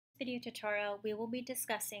video tutorial, we will be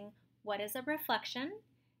discussing what is a reflection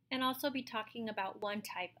and also be talking about one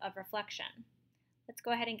type of reflection. Let's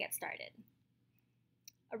go ahead and get started.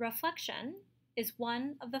 A reflection is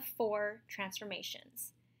one of the four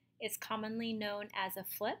transformations. It's commonly known as a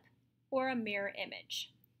flip or a mirror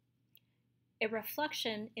image. A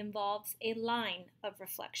reflection involves a line of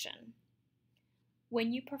reflection.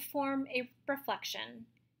 When you perform a reflection,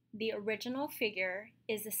 the original figure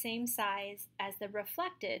is the same size as the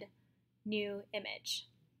reflected new image.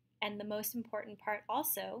 And the most important part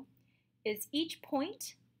also is each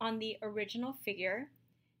point on the original figure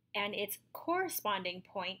and its corresponding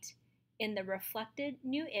point in the reflected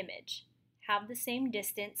new image have the same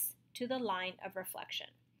distance to the line of reflection.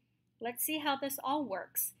 Let's see how this all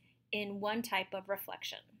works in one type of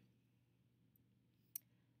reflection.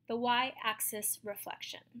 The y-axis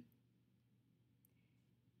reflection.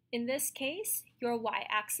 In this case, your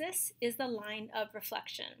y-axis is the line of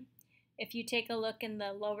reflection. If you take a look in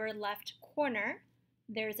the lower left corner,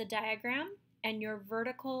 there's a diagram and your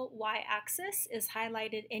vertical y-axis is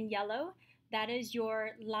highlighted in yellow. That is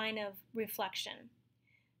your line of reflection.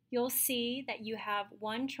 You'll see that you have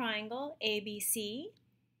one triangle, ABC,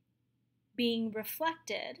 being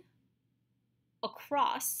reflected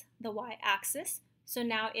across the y-axis, so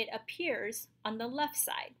now it appears on the left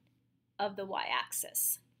side of the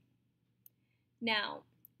y-axis. Now,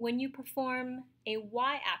 when you perform a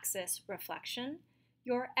y-axis reflection,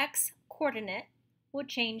 your x-coordinate will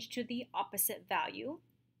change to the opposite value,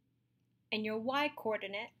 and your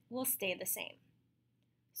y-coordinate will stay the same.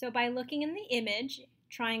 So by looking in the image,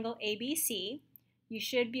 triangle ABC, you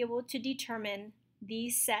should be able to determine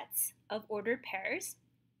these sets of ordered pairs.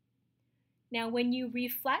 Now, when you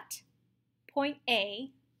reflect point A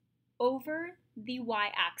over the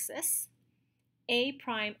y-axis, A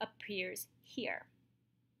prime appears here.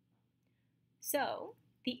 So,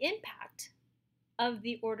 the impact of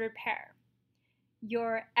the ordered pair,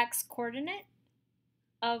 your x-coordinate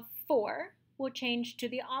of 4 will change to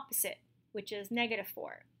the opposite, which is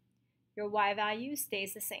 -4. Your y value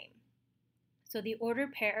stays the same. So the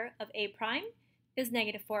ordered pair of A prime is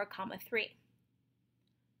 -4, 3.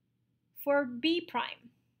 For B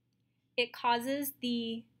prime, it causes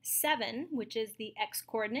the 7, which is the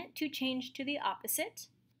x-coordinate, to change to the opposite,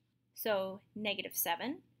 so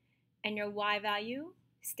 -7, and your y value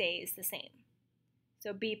stays the same.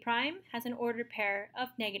 So B prime has an ordered pair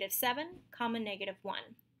of -7,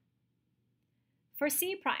 -1. For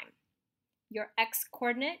C prime, your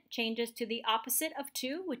x-coordinate changes to the opposite of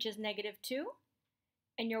 2, which is -2,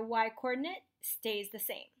 and your y-coordinate stays the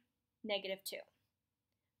same, -2.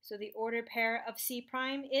 So the ordered pair of C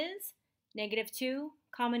prime is -2,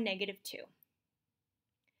 -2.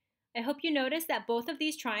 I hope you notice that both of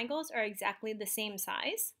these triangles are exactly the same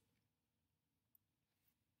size.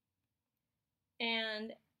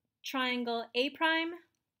 And triangle A prime,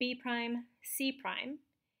 B prime, C prime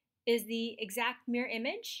is the exact mirror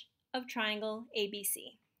image of triangle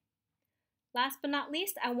ABC. Last but not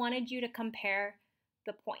least, I wanted you to compare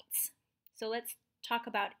the points. So let's talk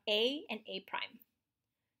about A and A prime.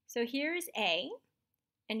 So here's A,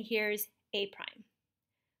 and here's A prime.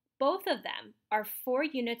 Both of them are 4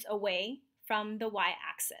 units away from the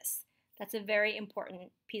y-axis. That's a very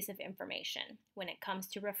important piece of information when it comes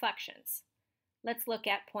to reflections. Let's look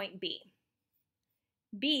at point B.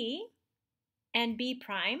 B and B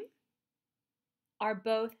prime are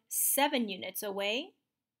both 7 units away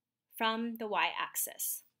from the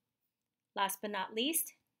y-axis. Last but not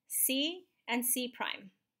least, C and C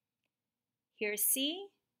prime. Here's C,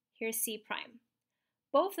 here's C prime.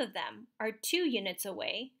 Both of them are 2 units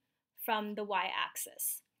away from the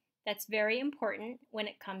y-axis. That's very important when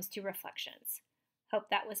it comes to reflections. Hope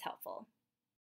that was helpful.